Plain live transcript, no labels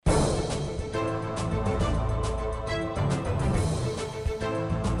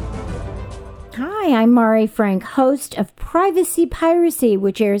Hi, I'm Mari Frank, host of Privacy Piracy,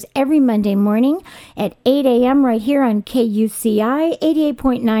 which airs every Monday morning at 8 a.m. right here on KUCI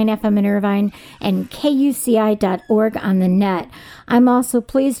 88.9 FM in Irvine and KUCI.org on the net. I'm also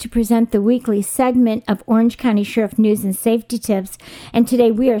pleased to present the weekly segment of Orange County Sheriff News and Safety Tips. And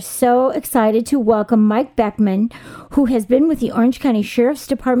today we are so excited to welcome Mike Beekman, who has been with the Orange County Sheriff's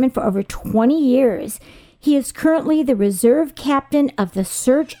Department for over 20 years. He is currently the Reserve Captain of the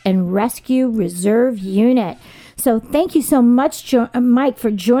Search and Rescue Reserve Unit. So thank you so much, Mike, for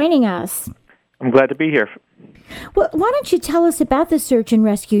joining us. I'm glad to be here. Well, why don't you tell us about the Search and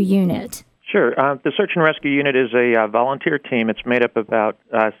Rescue Unit? Sure. The Search and Rescue Unit is a volunteer team. It's made up of about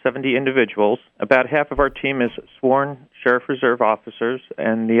 70 individuals. About half of our team is sworn Sheriff Reserve officers,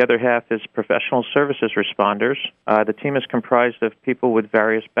 and the other half is professional services responders. The team is comprised of people with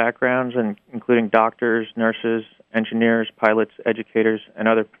various backgrounds, including doctors, nurses, engineers, pilots, educators, and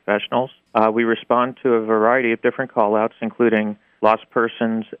other professionals. We respond to a variety of different call-outs, including lost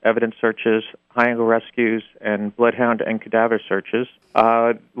persons, evidence searches, high-angle rescues, and bloodhound and cadaver searches.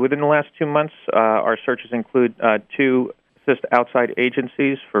 Within the last 2 months, our searches include 2 assist outside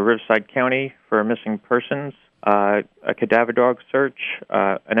agencies for Riverside County for missing persons, a cadaver dog search,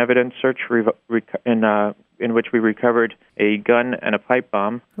 an evidence search in which we recovered a gun and a pipe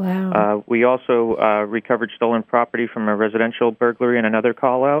bomb. Wow. We also recovered stolen property from a residential burglary and another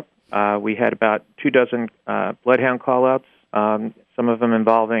call-out. We had about 24 bloodhound call-outs. Some of them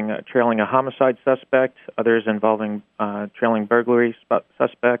involving trailing a homicide suspect, others involving trailing burglary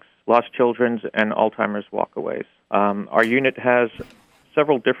suspects, lost children, and Alzheimer's walkaways. Our unit has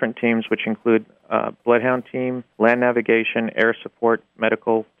several different teams, which include bloodhound team, land navigation, air support,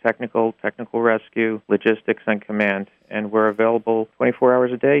 medical, technical rescue, logistics, and command. And we're available 24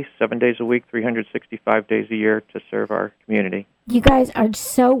 hours a day, 7 days a week, 365 days a year to serve our community. You guys are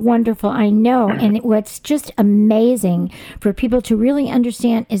so wonderful, I know, and what's just amazing for people to really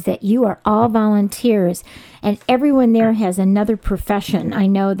understand is that you are all volunteers, and everyone there has another profession. I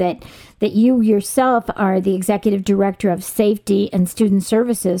know that you yourself are the Executive Director of Safety and Student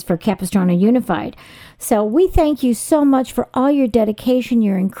Services for Capistrano Unified. So we thank you so much for all your dedication,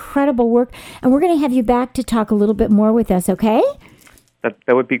 your incredible work, and we're going to have you back to talk a little bit more with us, okay? That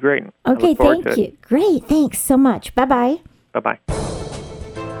would be great. Okay, thank you. Great, thanks so much. Bye-bye. Bye-bye.